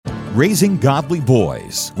Raising Godly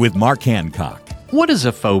Boys with Mark Hancock. What is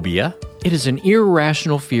a phobia? It is an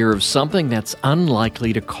irrational fear of something that's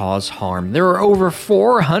unlikely to cause harm. There are over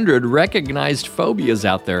 400 recognized phobias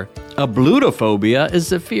out there. Ablutophobia is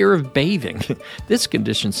the fear of bathing. This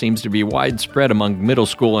condition seems to be widespread among middle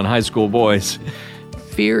school and high school boys.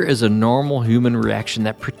 Fear is a normal human reaction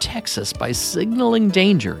that protects us by signaling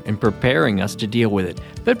danger and preparing us to deal with it.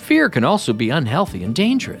 But fear can also be unhealthy and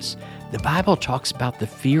dangerous. The Bible talks about the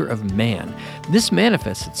fear of man. This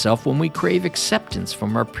manifests itself when we crave acceptance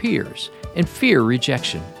from our peers and fear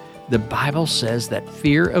rejection. The Bible says that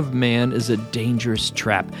fear of man is a dangerous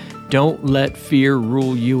trap. Don't let fear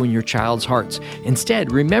rule you and your child's hearts.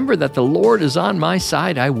 Instead, remember that the Lord is on my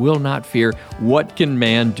side. I will not fear. What can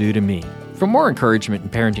man do to me? For more encouragement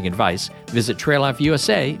and parenting advice, visit Trail Life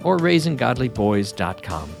USA or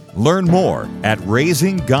RaisingGodlyBoys.com. Learn more at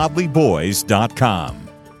RaisingGodlyBoys.com.